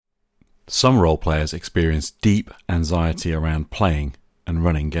Some role players experience deep anxiety around playing and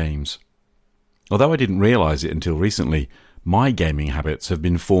running games. Although I didn't realise it until recently, my gaming habits have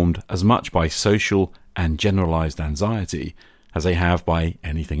been formed as much by social and generalised anxiety as they have by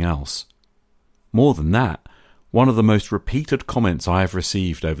anything else. More than that, one of the most repeated comments I have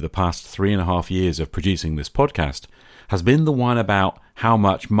received over the past 3.5 years of producing this podcast has been the one about how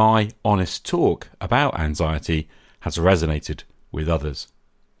much my honest talk about anxiety has resonated with others.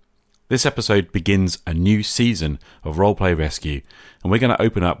 This episode begins a new season of Roleplay Rescue, and we're going to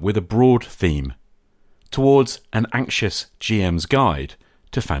open up with a broad theme towards an anxious GM's guide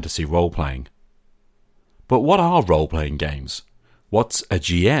to fantasy role-playing. But what are role-playing games? What's a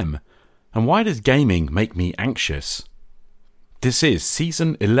GM? And why does gaming make me anxious? This is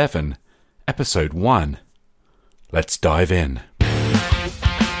Season 11, Episode 1. Let's dive in.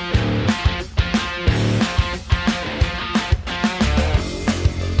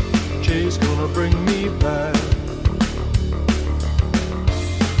 Jay's gonna bring me back.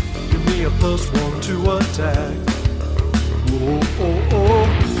 Give me a +1 to attack. Whoa, oh, oh,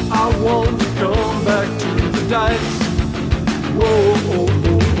 I want to come back to the dice. Whoa, oh, oh,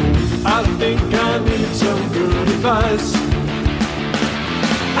 oh, I think I need some good advice.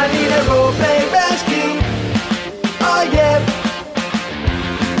 I need a roleplay rescue. Oh yeah.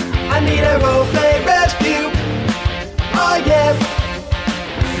 I need a roleplay rescue. Oh yeah.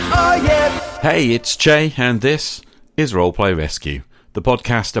 Oh yeah. Hey, it's Jay, and this is Roleplay Rescue, the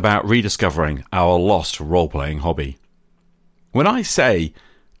podcast about rediscovering our lost role-playing hobby. When I say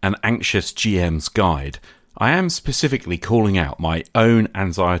an anxious GM's guide, I am specifically calling out my own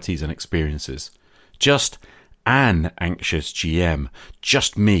anxieties and experiences. Just an anxious GM,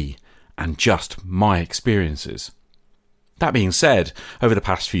 just me, and just my experiences. That being said, over the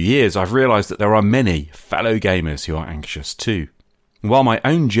past few years I've realised that there are many fellow gamers who are anxious too. While my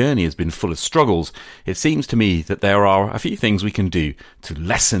own journey has been full of struggles, it seems to me that there are a few things we can do to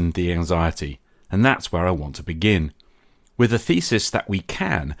lessen the anxiety, and that's where I want to begin. With the thesis that we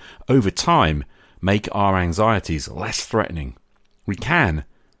can, over time, make our anxieties less threatening. We can,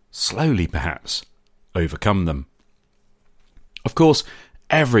 slowly perhaps, overcome them. Of course,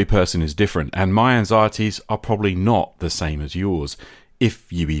 every person is different, and my anxieties are probably not the same as yours,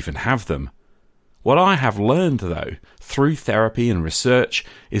 if you even have them. What I have learned, though, through therapy and research,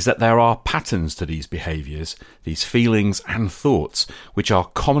 is that there are patterns to these behaviours, these feelings and thoughts, which are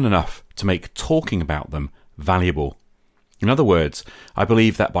common enough to make talking about them valuable. In other words, I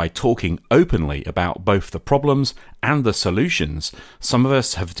believe that by talking openly about both the problems and the solutions some of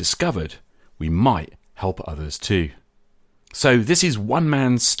us have discovered, we might help others too. So this is one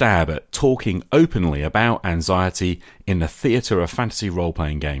man's stab at talking openly about anxiety in the theatre of fantasy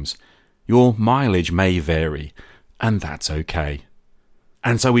role-playing games. Your mileage may vary, and that's okay.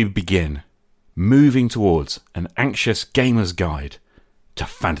 And so we begin, moving towards an anxious gamer's guide to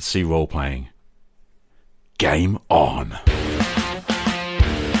fantasy role-playing. Game on!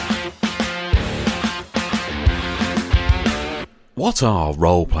 What are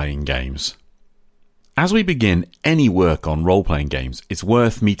role-playing games? As we begin any work on role-playing games, it's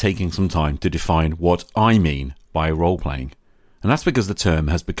worth me taking some time to define what I mean by role-playing. And that's because the term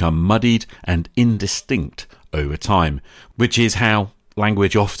has become muddied and indistinct over time, which is how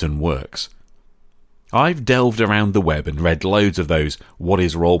language often works. I've delved around the web and read loads of those what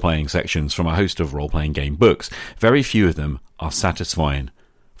is role-playing sections from a host of role-playing game books. Very few of them are satisfying.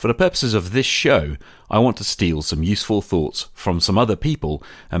 For the purposes of this show, I want to steal some useful thoughts from some other people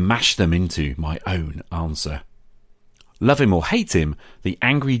and mash them into my own answer. Love him or hate him, the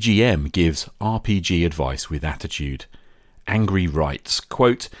angry GM gives RPG advice with attitude. Angry writes,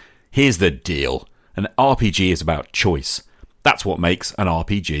 quote, "Here's the deal. An RPG is about choice. That's what makes an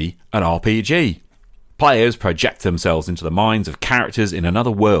RPG an RPG. Players project themselves into the minds of characters in another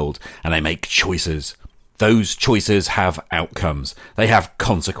world, and they make choices. Those choices have outcomes. They have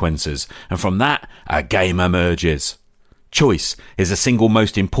consequences, and from that, a game emerges. Choice is the single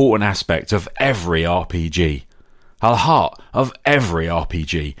most important aspect of every RPG. At the heart of every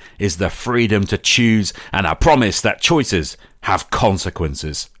RPG is the freedom to choose and a promise that choices have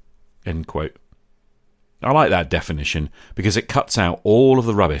consequences." End quote. I like that definition because it cuts out all of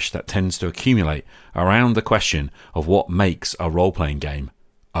the rubbish that tends to accumulate around the question of what makes a role-playing game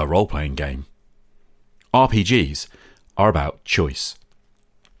a role-playing game. RPGs are about choice.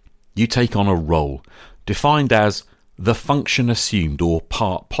 You take on a role, defined as the function assumed or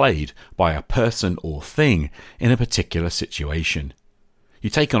part played by a person or thing in a particular situation.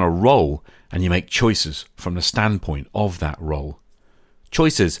 You take on a role and you make choices from the standpoint of that role.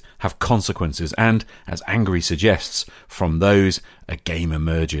 Choices have consequences and, as Angry suggests, from those a game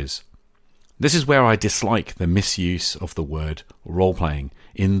emerges. This is where I dislike the misuse of the word role-playing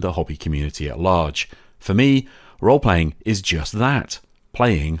in the hobby community at large. For me, role-playing is just that,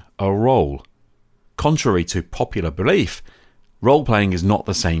 playing a role. Contrary to popular belief, role-playing is not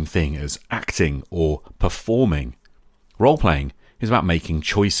the same thing as acting or performing. Role-playing is about making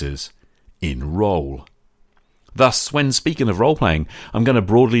choices in role. Thus, when speaking of role-playing, I'm going to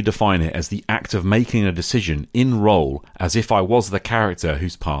broadly define it as the act of making a decision in role as if I was the character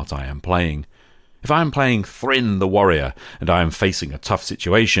whose part I am playing. If I am playing Thryn the warrior and I am facing a tough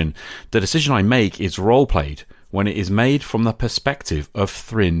situation, the decision I make is role-played when it is made from the perspective of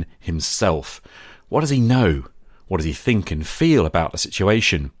Thryn himself. What does he know? What does he think and feel about the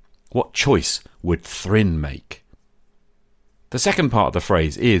situation? What choice would Thryn make? The second part of the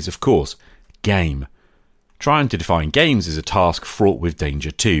phrase is, of course, game. Trying to define games is a task fraught with danger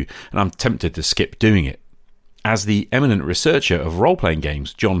too, and I'm tempted to skip doing it. As the eminent researcher of role-playing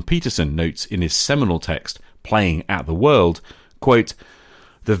games, John Peterson, notes in his seminal text, Playing at the World, quote,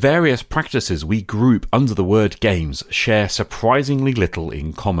 "The various practices we group under the word games share surprisingly little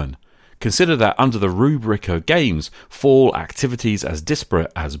in common. Consider that under the rubric of games fall activities as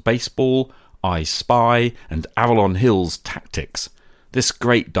disparate as baseball, I Spy, and Avalon Hill's tactics. This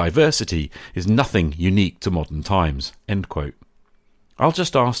great diversity is nothing unique to modern times." End quote. I'll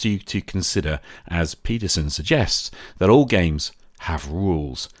just ask you to consider, as Peterson suggests, that all games have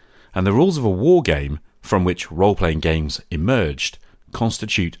rules, and the rules of a war game, from which role-playing games emerged,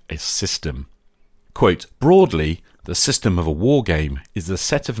 constitute a system. Quote, "Broadly, the system of a war game is the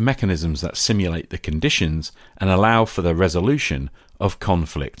set of mechanisms that simulate the conditions and allow for the resolution of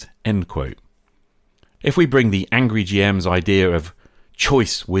conflict." End quote. If we bring the Angry GM's idea of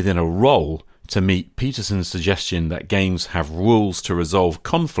choice within a role to meet Peterson's suggestion that games have rules to resolve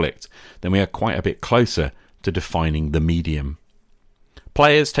conflict, then we are quite a bit closer to defining the medium.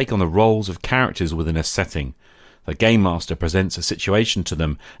 Players take on the roles of characters within a setting. The game master presents a situation to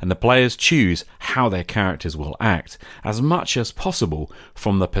them, and the players choose how their characters will act, as much as possible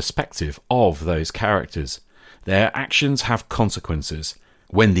from the perspective of those characters. Their actions have consequences.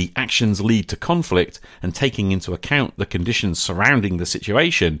 When the actions lead to conflict, and taking into account the conditions surrounding the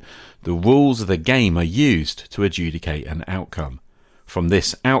situation, the rules of the game are used to adjudicate an outcome. From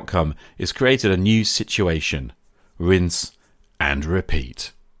this outcome is created a new situation. Rinse and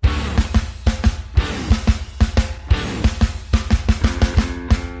repeat.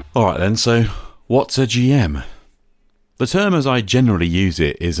 Alright then, so what's a GM? The term as I generally use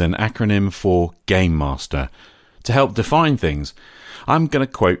it is an acronym for Game Master. To help define things, I'm going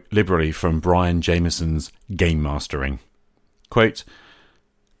to quote liberally from Brian Jameson's Game Mastering. Quote,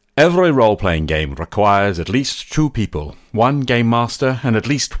 "Every role-playing game requires at least two people, one game master and at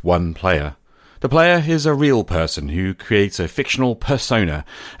least one player. The player is a real person who creates a fictional persona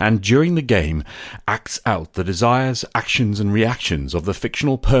and during the game acts out the desires, actions and reactions of the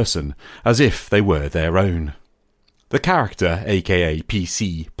fictional person as if they were their own. The character, aka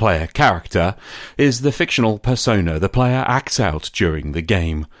PC player character, is the fictional persona the player acts out during the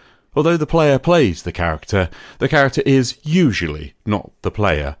game. Although the player plays the character is usually not the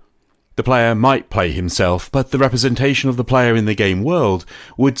player. The player might play himself, but the representation of the player in the game world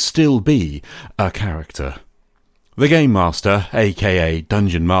would still be a character. The Game Master, aka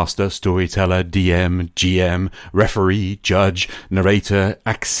Dungeon Master, Storyteller, DM, GM, Referee, Judge, Narrator,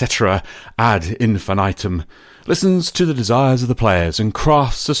 etc. ad infinitum, listens to the desires of the players and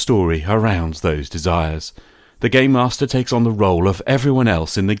crafts a story around those desires. The Game Master takes on the role of everyone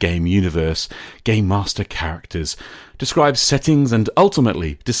else in the game universe, Game Master characters, describes settings and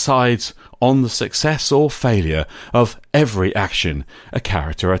ultimately decides on the success or failure of every action a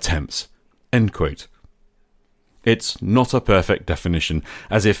character attempts." End quote. It's not a perfect definition,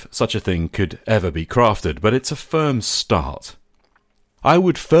 as if such a thing could ever be crafted, but it's a firm start. I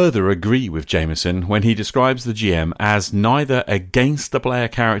would further agree with Jameson when he describes the GM as neither against the player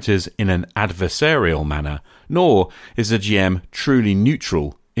characters in an adversarial manner, nor is the GM truly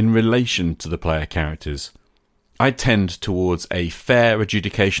neutral in relation to the player characters. I tend towards a fair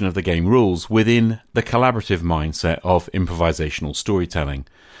adjudication of the game rules within the collaborative mindset of improvisational storytelling.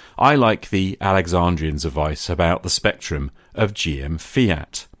 I like the Alexandrian's advice about the spectrum of GM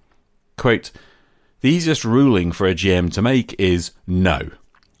fiat. Quote, "The easiest ruling for a GM to make is no.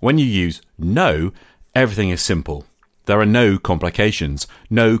 When you use no, everything is simple. There are no complications,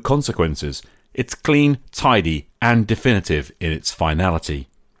 no consequences. It's clean, tidy, and definitive in its finality.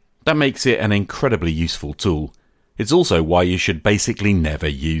 That makes it an incredibly useful tool. It's also why you should basically never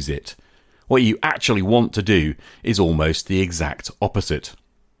use it. What you actually want to do is almost the exact opposite.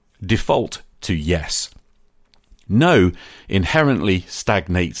 Default to yes. No inherently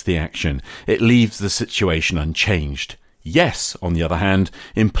stagnates the action. It leaves the situation unchanged. Yes, on the other hand,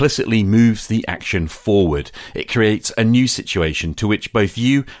 implicitly moves the action forward. It creates a new situation to which both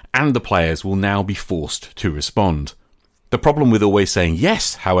you and the players will now be forced to respond. The problem with always saying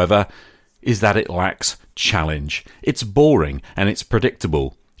yes, however, is that it lacks challenge. It's boring and it's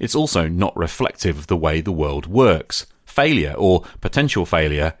predictable. It's also not reflective of the way the world works. Failure, or potential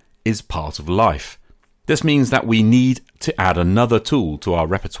failure, is part of life. This means that we need to add another tool to our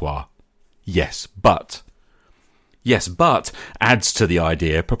repertoire. Yes, but adds to the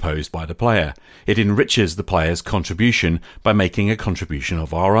idea proposed by the player. It enriches the player's contribution by making a contribution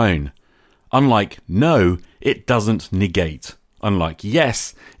of our own. Unlike no, it doesn't negate. Unlike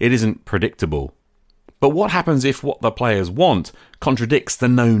yes, it isn't predictable. But what happens if what the players want contradicts the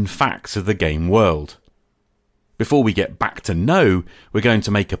known facts of the game world? Before we get back to no, we're going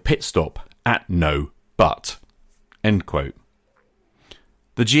to make a pit stop at no, but. End quote.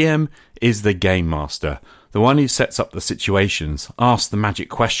 The GM is the game master, the one who sets up the situations, asks the magic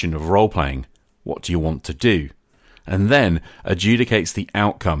question of role-playing, what do you want to do? And then adjudicates the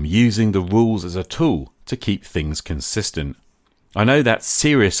outcome using the rules as a tool to keep things consistent. I know that's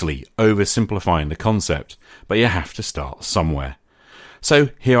seriously oversimplifying the concept, but you have to start somewhere. So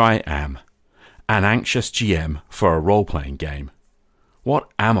here I am, an anxious GM for a role-playing game. What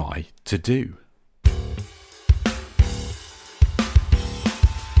am I to do?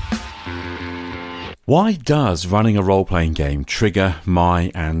 Why does running a role-playing game trigger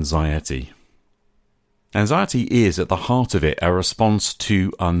my anxiety? Anxiety is, at the heart of it, a response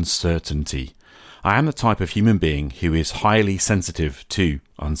to uncertainty. I am the type of human being who is highly sensitive to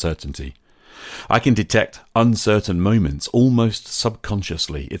uncertainty. I can detect uncertain moments almost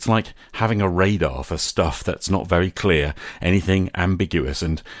subconsciously. It's like having a radar for stuff that's not very clear, anything ambiguous,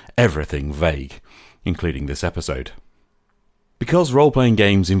 and everything vague, including this episode. Because role-playing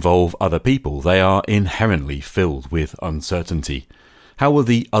games involve other people, they are inherently filled with uncertainty. How will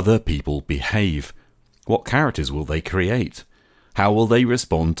the other people behave? What characters will they create? How will they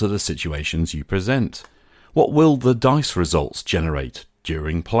respond to the situations you present? What will the dice results generate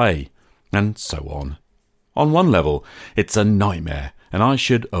during play? And so on. On one level, it's a nightmare, and I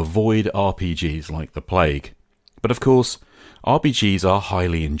should avoid RPGs like the plague. But of course, RPGs are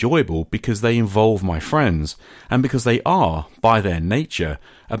highly enjoyable because they involve my friends, and because they are, by their nature,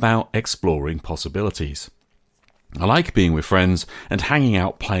 about exploring possibilities. I like being with friends, and hanging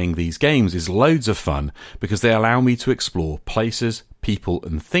out playing these games is loads of fun because they allow me to explore places, people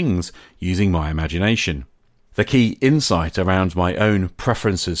and things using my imagination. The key insight around my own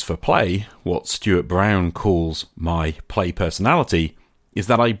preferences for play, what Stuart Brown calls my play personality, is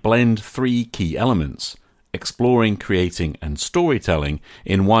that I blend three key elements: exploring, creating and storytelling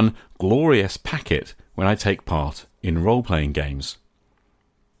in one glorious packet when I take part in role-playing games.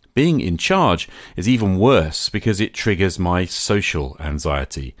 Being in charge is even worse because it triggers my social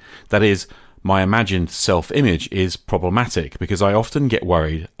anxiety. That is, my imagined self-image is problematic because I often get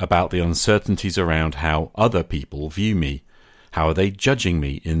worried about the uncertainties around how other people view me. How are they judging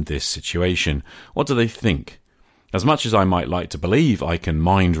me in this situation? What do they think? As much as I might like to believe I can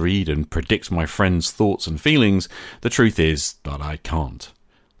mind read and predict my friends' thoughts and feelings, the truth is that I can't.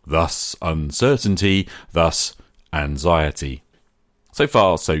 Thus uncertainty, thus anxiety. So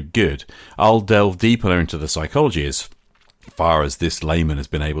far, so good. I'll delve deeper into the psychology as far as this layman has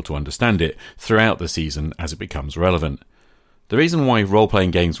been able to understand it throughout the season as it becomes relevant. The reason why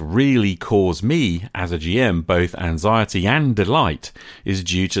role-playing games really cause me, as a GM, both anxiety and delight is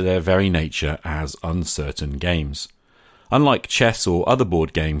due to their very nature as uncertain games. Unlike chess or other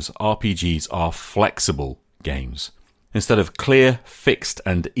board games, RPGs are flexible games. Instead of clear, fixed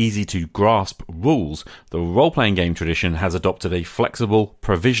and easy-to-grasp rules, the role-playing game tradition has adopted a flexible,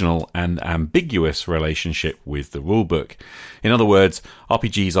 provisional and ambiguous relationship with the rulebook. In other words,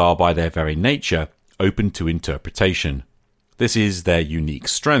 RPGs are by their very nature open to interpretation. This is their unique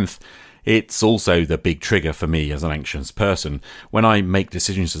strength. It's also the big trigger for me as an anxious person. When I make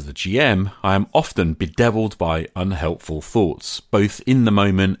decisions as the GM, I am often bedeviled by unhelpful thoughts, both in the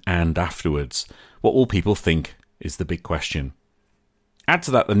moment and afterwards. What will people think is the big question. Add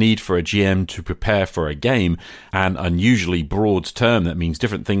to that the need for a GM to prepare for a game, an unusually broad term that means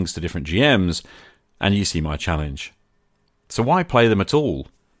different things to different GMs, and you see my challenge. So why play them at all?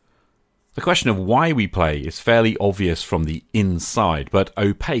 The question of why we play is fairly obvious from the inside, but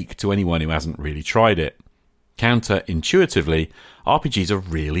opaque to anyone who hasn't really tried it. Counterintuitively, RPGs are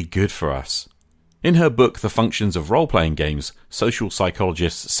really good for us. In her book, The Functions of Role-Playing Games, social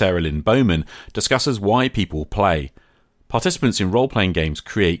psychologist Sarah Lynn Bowman discusses why people play. Participants in role-playing games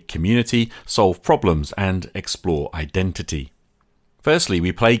create community, solve problems, and explore identity. Firstly,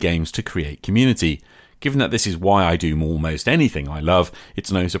 we play games to create community. Given that this is why I do almost anything I love, it's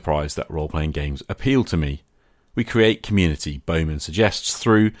no surprise that role-playing games appeal to me. We create community, Bowman suggests,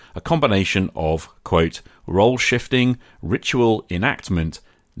 through a combination of, quote, role shifting, ritual enactment,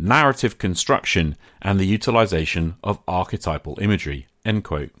 narrative construction, and the utilization of archetypal imagery, end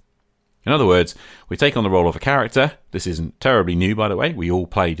quote. In other words, we take on the role of a character. This isn't terribly new, by the way. We all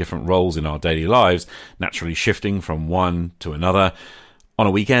play different roles in our daily lives, naturally shifting from one to another. On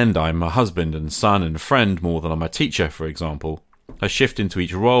a weekend, I'm a husband and son and friend more than I'm a teacher, for example. I shift into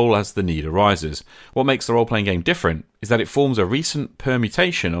each role as the need arises. What makes the role-playing game different is that it forms a recent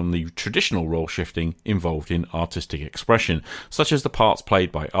permutation on the traditional role shifting involved in artistic expression, such as the parts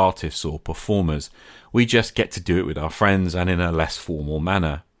played by artists or performers. We just get to do it with our friends and in a less formal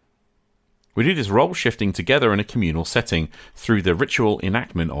manner. We do this role shifting together in a communal setting through the ritual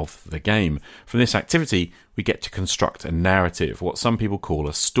enactment of the game. From this activity, we get to construct a narrative, what some people call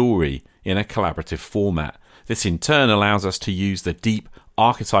a story, in a collaborative format. This in turn allows us to use the deep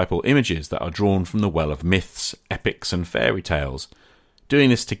archetypal images that are drawn from the well of myths, epics, and fairy tales. Doing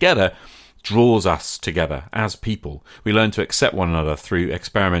this together draws us together as people. We learn to accept one another through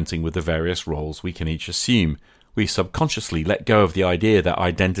experimenting with the various roles we can each assume. We subconsciously let go of the idea that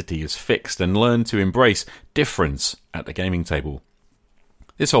identity is fixed and learn to embrace difference at the gaming table.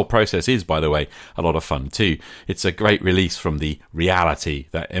 This whole process is, by the way, a lot of fun too. It's a great release from the reality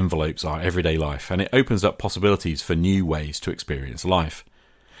that envelopes our everyday life, and it opens up possibilities for new ways to experience life.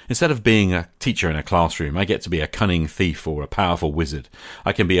 Instead of being a teacher in a classroom, I get to be a cunning thief or a powerful wizard.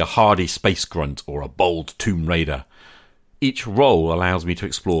 I can be a hardy space grunt or a bold tomb raider. Each role allows me to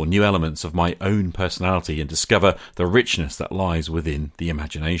explore new elements of my own personality and discover the richness that lies within the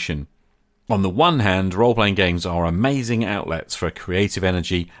imagination. On the one hand, role-playing games are amazing outlets for creative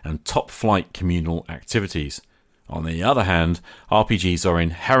energy and top-flight communal activities. On the other hand, RPGs are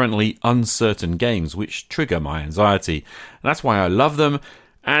inherently uncertain games which trigger my anxiety. And that's why I love them,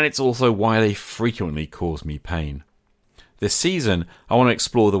 and it's also why they frequently cause me pain. This season, I want to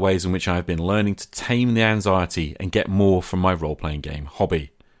explore the ways in which I have been learning to tame the anxiety and get more from my role-playing game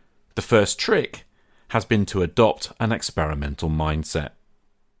hobby. The first trick has been to adopt an experimental mindset.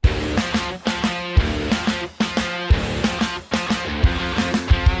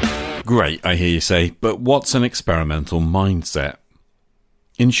 Great, I hear you say, but what's an experimental mindset?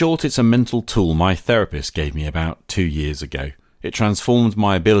 In short, it's a mental tool my therapist gave me about 2 years ago. It transformed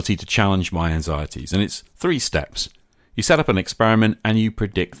my ability to challenge my anxieties, and it's 3 steps. You set up an experiment and you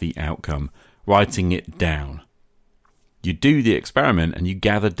predict the outcome, writing it down. You do the experiment and you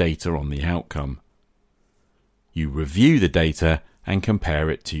gather data on the outcome. You review the data and compare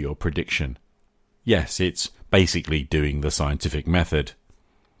it to your prediction. Yes, it's basically doing the scientific method.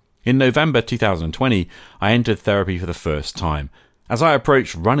 In November 2020, I entered therapy for the first time. As I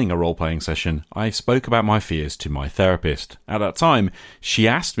approached running a role-playing session, I spoke about my fears to my therapist. At that time, she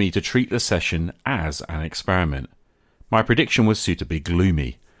asked me to treat the session as an experiment. My prediction was suitably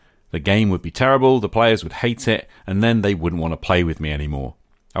gloomy. The game would be terrible, the players would hate it, and then they wouldn't want to play with me anymore.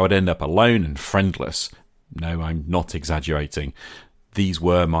 I would end up alone and friendless. No, I'm not exaggerating. These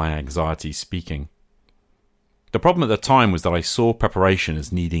were my anxieties speaking. The problem at the time was that I saw preparation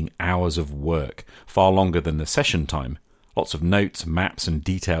as needing hours of work, far longer than the session time. Lots of notes, maps, and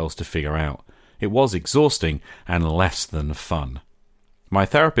details to figure out. It was exhausting and less than fun. My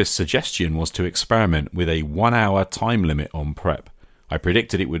therapist's suggestion was to experiment with a 1-hour time limit on prep. I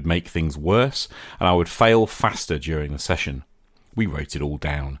predicted it would make things worse, and I would fail faster during the session. We wrote it all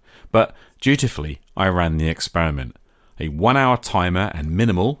down, but dutifully I ran the experiment. A 1-hour timer and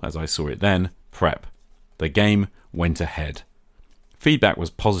minimal, as I saw it then, prep. The game went ahead. Feedback was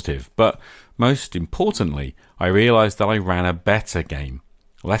positive, but most importantly, I realised that I ran a better game.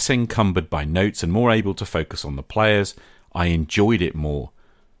 Less encumbered by notes and more able to focus on the players. I enjoyed it more.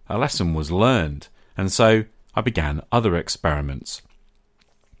 A lesson was learned, and so I began other experiments.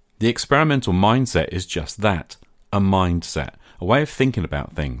 The experimental mindset is just that, a mindset, a way of thinking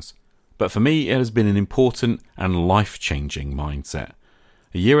about things. But for me, it has been an important and life-changing mindset.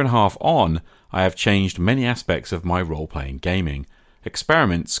 A year and a half on, I have changed many aspects of my role-playing gaming.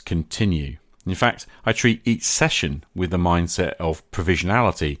 Experiments continue. In fact, I treat each session with the mindset of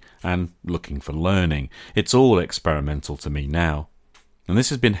provisionality and looking for learning. It's all experimental to me now. And this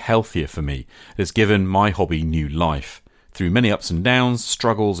has been healthier for me. It has given my hobby new life. Through many ups and downs,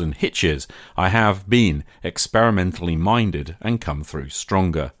 struggles and hitches, I have been experimentally minded and come through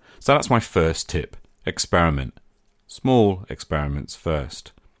stronger. So that's my first tip. Experiment. Small experiments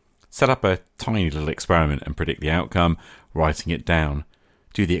first. Set up a tiny little experiment and predict the outcome. writing it down,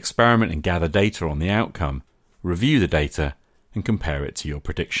 do the experiment and gather data on the outcome, review the data and compare it to your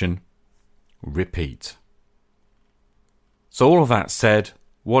prediction. Repeat. So all of that said,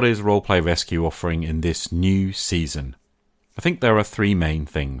 what is Roleplay Rescue offering in this new season? I think there are three main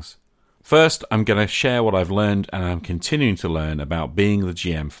things. First, I'm going to share what I've learned and I'm continuing to learn about being the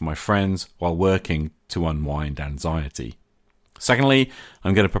GM for my friends while working to unwind anxiety. Secondly,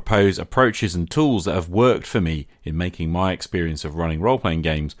 I'm going to propose approaches and tools that have worked for me in making my experience of running role-playing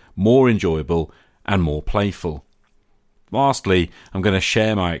games more enjoyable and more playful. Lastly, I'm going to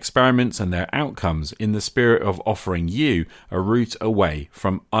share my experiments and their outcomes in the spirit of offering you a route away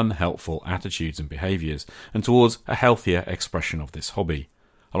from unhelpful attitudes and behaviours and towards a healthier expression of this hobby.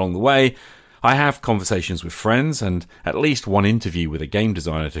 Along the way, I have conversations with friends and at least one interview with a game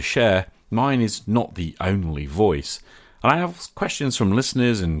designer to share. Mine is not the only voice. And I have questions from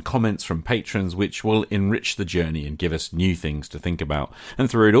listeners and comments from patrons which will enrich the journey and give us new things to think about. And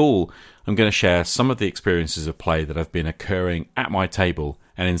through it all, I'm going to share some of the experiences of play that have been occurring at my table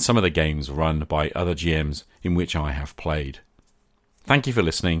and in some of the games run by other GMs in which I have played. Thank you for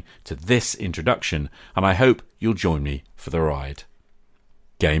listening to this introduction, and I hope you'll join me for the ride.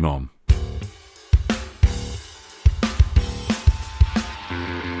 Game on.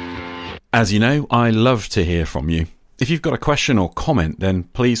 As you know, I love to hear from you. If you've got a question or comment, then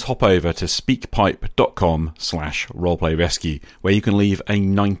please hop over to speakpipe.com/roleplayrescue, where you can leave a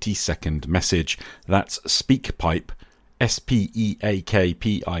 90-second message. That's speakpipe,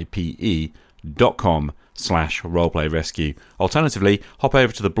 speakpipe.com/roleplayrescue. Alternatively, hop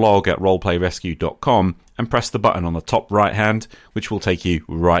over to the blog at roleplayrescue.com and press the button on the top right hand, which will take you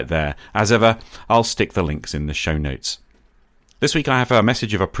right there. As ever, I'll stick the links in the show notes. This week I have a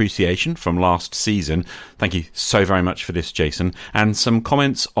message of appreciation from last season. Thank you so very much for this, Jason. And some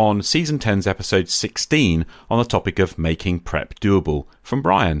comments on Season 10's episode 16 on the topic of making prep doable from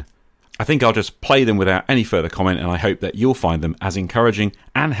Brian. I think I'll just play them without any further comment, and I hope that you'll find them as encouraging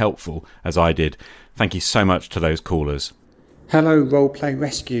and helpful as I did. Thank you so much to those callers. Hello, Roleplay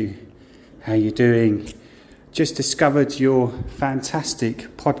Rescue. How you doing? Just discovered your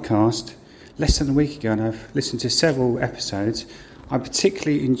fantastic podcast less than a week ago, and I've listened to several episodes. I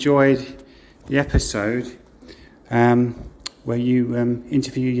particularly enjoyed the episode where you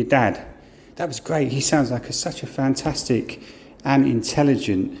interview your dad. That was great. He sounds like such a fantastic and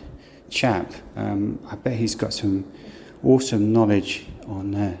intelligent chap. I bet he's got some awesome knowledge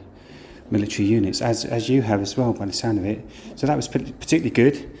on military units, as you have as well, by the sound of it. So that was particularly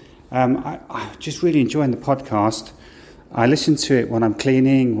good. I just really enjoying the podcast. I listen to it when I'm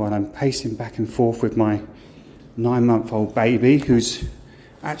cleaning, when I'm pacing back and forth with my 9-month-old baby, who's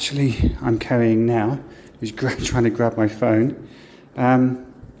actually I'm carrying now, who's trying to grab my phone.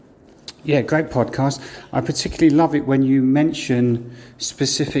 Great podcast. I particularly love it when you mention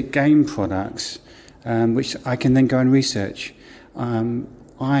specific game products, which I can then go and research.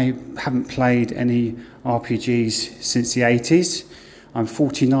 I haven't played any RPGs since the 80s. I'm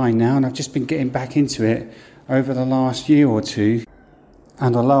 49 now, and I've just been getting back into it over the last year or two.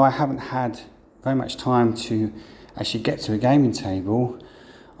 And although I haven't had very much time to actually get to a gaming table,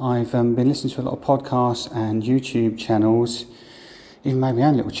 I've been listening to a lot of podcasts and YouTube channels, even made my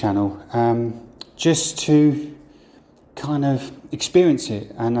own little channel, just to kind of experience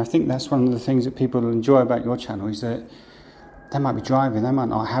it. And I think that's one of the things that people enjoy about your channel, is that they might be driving, they might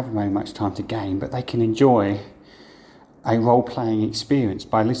not have very much time to game, but they can enjoy a role-playing experience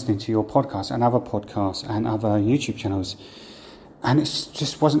by listening to your podcast and other podcasts and other YouTube channels. And it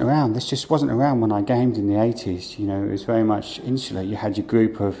just wasn't around. This just wasn't around when I gamed in the 80s. You know, it was very much insular. You had your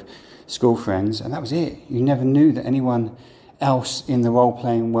group of school friends, and that was it. You never knew that anyone else in the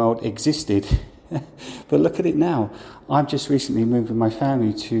role-playing world existed. But look at it now. I've just recently moved with my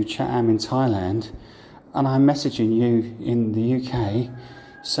family to Chatham in Thailand, and I'm messaging you in the UK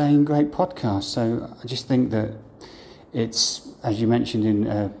saying great podcast. So I just think that it's, as you mentioned in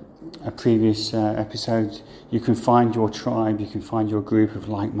a previous episode, you can find your tribe, you can find your group of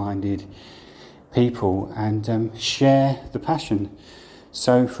like-minded people and share the passion.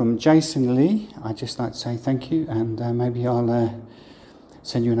 So from Jason Lee, I'd just like to say thank you, and maybe I'll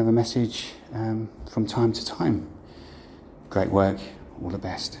send you another message from time to time. Great work, all the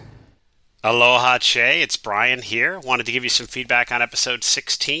best. Aloha, Che. It's Brian here. Wanted to give you some feedback on episode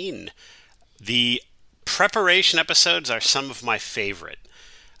 16. The preparation episodes are some of my favorite,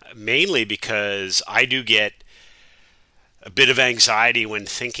 mainly because I do get a bit of anxiety when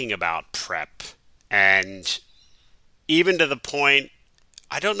thinking about prep, and even to the point,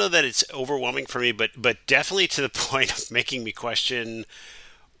 I don't know that it's overwhelming for me, but definitely to the point of making me question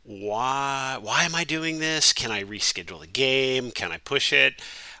why am I doing this? Can I reschedule the game? Can I push it?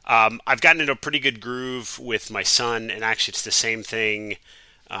 I've gotten into a pretty good groove with my son, and actually it's the same thing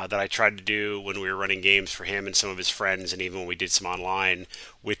that I tried to do when we were running games for him and some of his friends, and even when we did some online,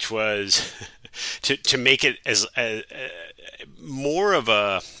 which was to make it as more of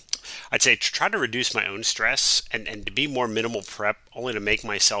a, I'd say, to try to reduce my own stress and to be more minimal prep, only to make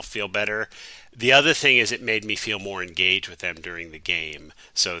myself feel better. The other thing is it made me feel more engaged with them during the game,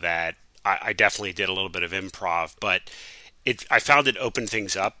 so that I definitely did a little bit of improv, but I found it opened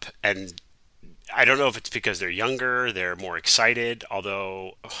things up, and I don't know if it's because they're younger, they're more excited,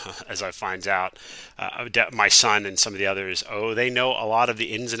 although, as I find out, my son and some of the others, they know a lot of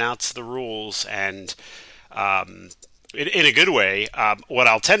the ins and outs of the rules, and in a good way, what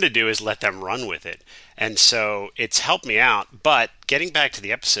I'll tend to do is let them run with it. And so it's helped me out. But getting back to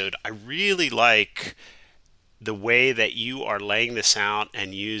the episode, I really like the way that you are laying this out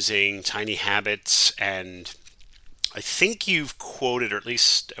and using tiny habits. And I think you've quoted, or at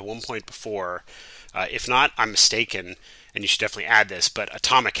least at one point before, if not, I'm mistaken, and you should definitely add this, but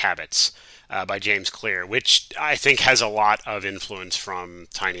Atomic Habits by James Clear, which I think has a lot of influence from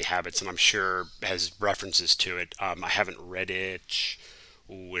Tiny Habits, and I'm sure has references to it. I haven't read it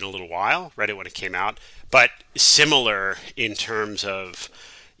in a little while, read it when it came out, but similar in terms of,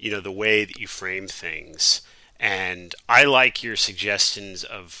 the way that you frame things. And I like your suggestions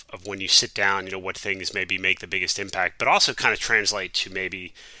of when you sit down, what things maybe make the biggest impact, but also kind of translate to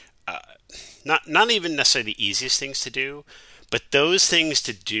maybe not even necessarily the easiest things to do, but those things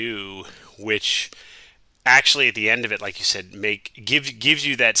to do which actually at the end of it, like you said, gives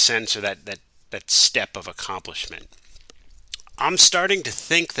you that sense or that step of accomplishment. I'm starting to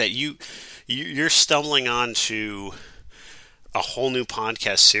think that you're stumbling onto a whole new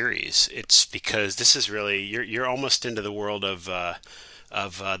podcast series. It's because this is really you're almost into the world of the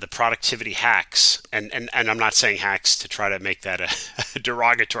productivity hacks, and I'm not saying hacks to try to make that a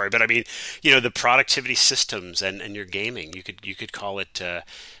derogatory, but I mean the productivity systems and your gaming. You could call it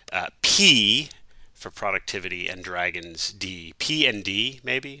P for productivity and dragons D, P and D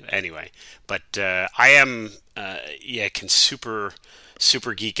maybe. Anyway, but I am can super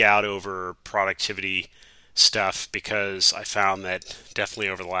geek out over productivity stuff, because I found that definitely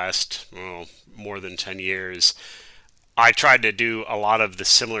over the last more than 10 years, I tried to do a lot of the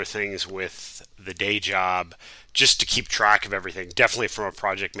similar things with the day job just to keep track of everything, definitely from a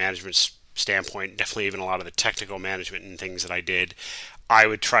project management standpoint, definitely even a lot of the technical management and things that I did. I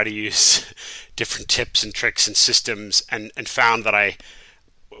would try to use different tips and tricks and systems, and found that I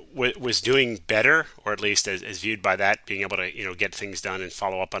was doing better, or at least as viewed by that, being able to get things done and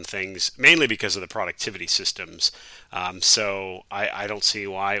follow up on things, mainly because of the productivity systems. So I don't see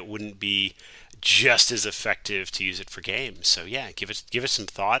why it wouldn't be just as effective to use it for games. So yeah, give it some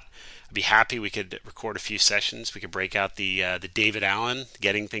thought. I'd be happy we could record a few sessions. We could break out the David Allen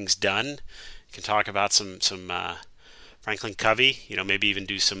getting things done. You can talk about some Franklin Covey. Maybe even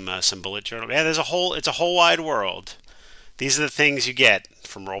do some bullet journal. Yeah, it's a whole wide world. These are the things you get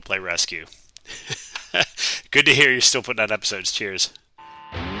from Roleplay Rescue. Good to hear you're still putting out episodes. Cheers.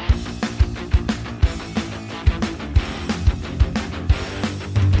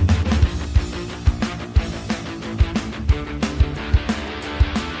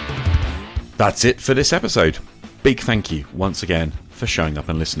 That's it for this episode. Big thank you once again for showing up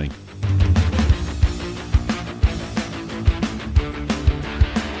and listening.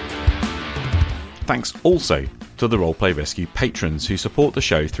 Thanks also to the Roleplay Rescue patrons who support the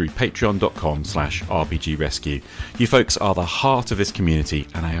show through patreon.com/rpgrescue. You folks are the heart of this community,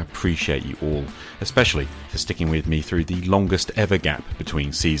 and I appreciate you all, especially for sticking with me through the longest ever gap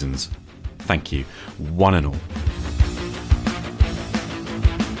between seasons. Thank you, one and all.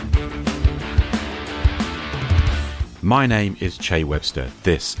 My name is Che Webster.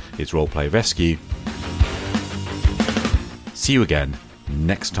 This is Roleplay Rescue. See you again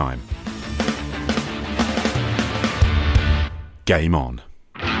next time. Game on.